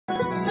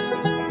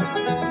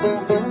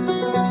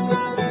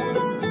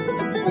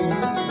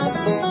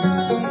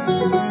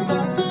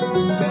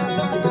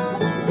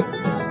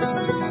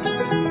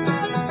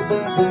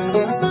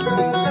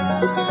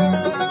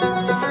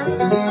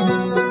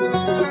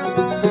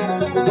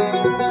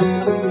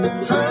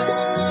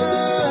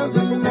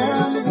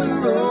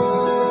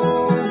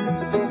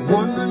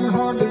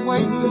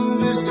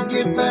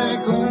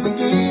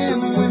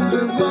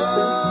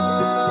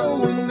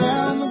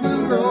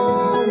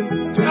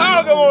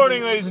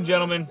Ladies and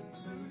gentlemen,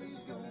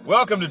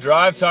 welcome to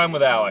Drive Time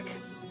with Alec.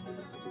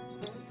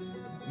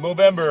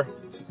 Movember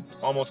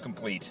almost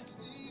complete,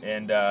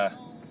 and I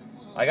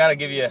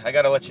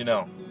gotta let you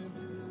know,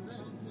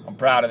 I'm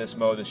proud of this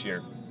mow this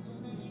year.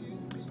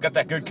 It's got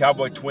that good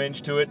cowboy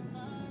twinge to it,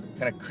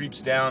 kind of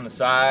creeps down the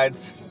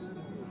sides.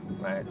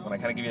 When I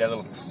kind of give you that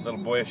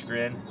little boyish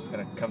grin, it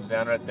kind of comes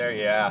down right there.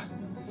 Yeah,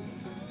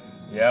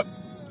 yep.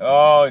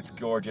 Oh, it's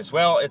gorgeous.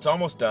 Well, it's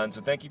almost done.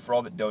 So thank you for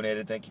all that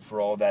donated. Thank you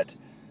for all that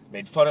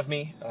made fun of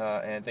me,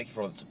 and thank you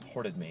for all that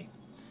supported me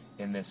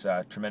in this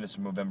tremendous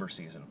Movember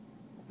season.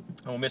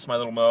 I will miss my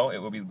little mow. It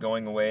will be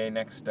going away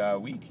next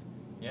week.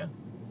 Yeah.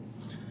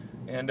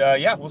 And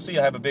yeah, we'll see.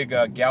 I have a big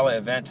gala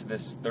event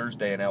this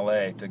Thursday in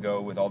LA to go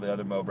with all the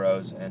other mow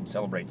bros and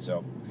celebrate.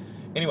 So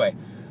anyway,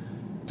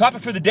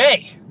 topic for the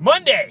day,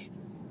 Monday,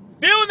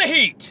 feeling the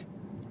heat.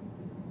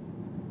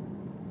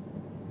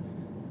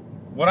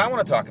 What I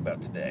want to talk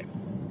about today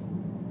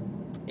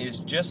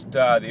is just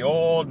the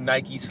old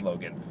Nike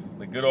slogan.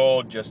 The good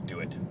old just do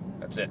it.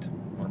 That's it. I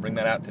want to bring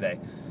that out today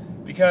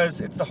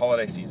because it's the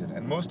holiday season,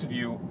 and most of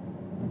you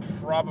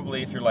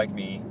probably, if you're like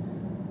me,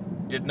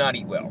 did not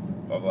eat well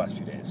over the last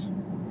few days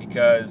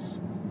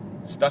because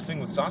stuffing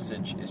with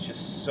sausage is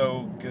just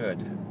so good.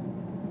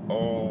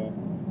 OMG.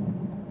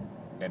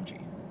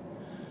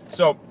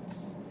 So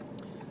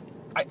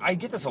I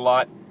get this a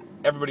lot.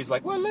 Everybody's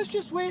like, well, let's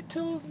just wait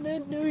till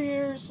New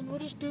Year's and we'll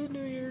just do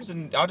New Year's,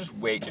 and I'll just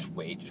wait till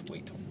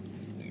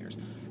New Year's.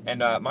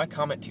 And my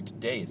comment to you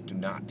today is do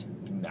not.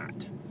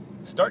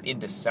 Start in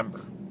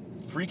December.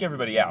 Freak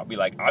everybody out. Be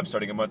like, I'm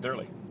starting a month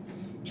early.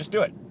 Just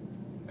do it.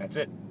 That's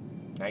it.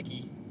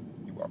 Nike,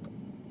 you're welcome.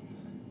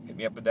 Hit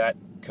me up with that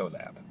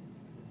collab.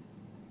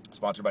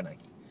 Sponsored by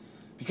Nike.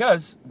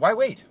 Because, why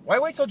wait? Why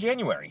wait till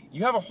January?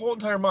 You have a whole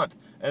entire month.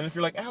 And if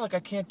you're like, Alec, I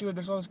can't do it.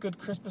 There's all this good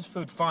Christmas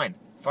food. Fine.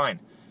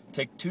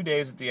 Take 2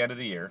 days at the end of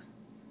the year.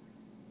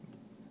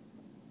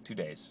 2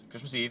 days.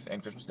 Christmas Eve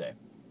and Christmas Day.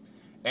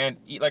 And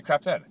eat like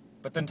crap then.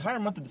 But the entire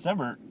month of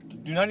December,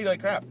 do not eat like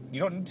crap. You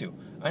don't need to.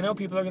 I know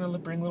people are going to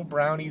bring little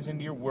brownies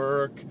into your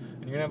work,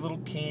 and you're going to have little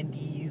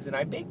candies, and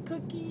I bake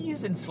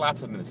cookies, and slap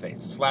them in the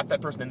face. Slap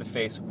that person in the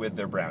face with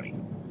their brownie.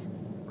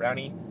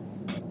 Brownie,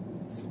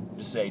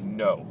 just say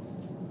no.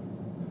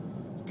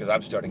 Because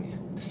I'm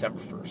starting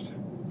December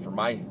 1st for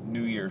my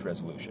New Year's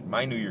resolution.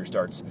 My New Year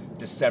starts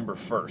December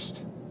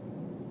 1st.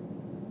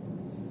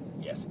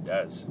 Yes, it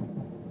does.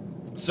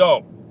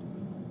 So,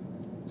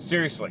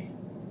 seriously,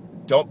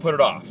 don't put it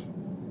off.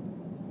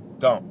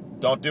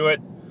 Don't do it.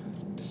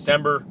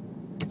 December,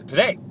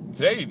 today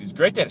is a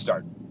great day to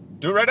start.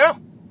 Do it right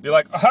now. Be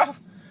like,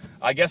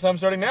 I guess I'm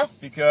starting now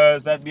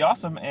because that'd be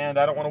awesome and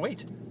I don't want to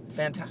wait.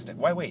 Fantastic.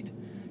 Why wait?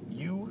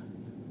 You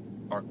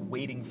are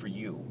waiting for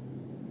you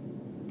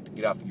to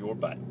get off your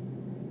butt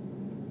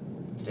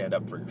and stand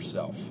up for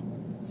yourself.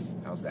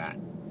 How's that?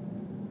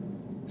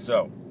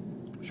 So,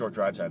 short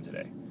drive time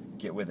today.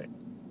 Get with it.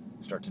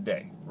 Start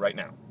today, right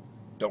now.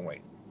 Don't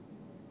wait.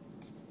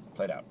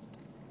 Play it out.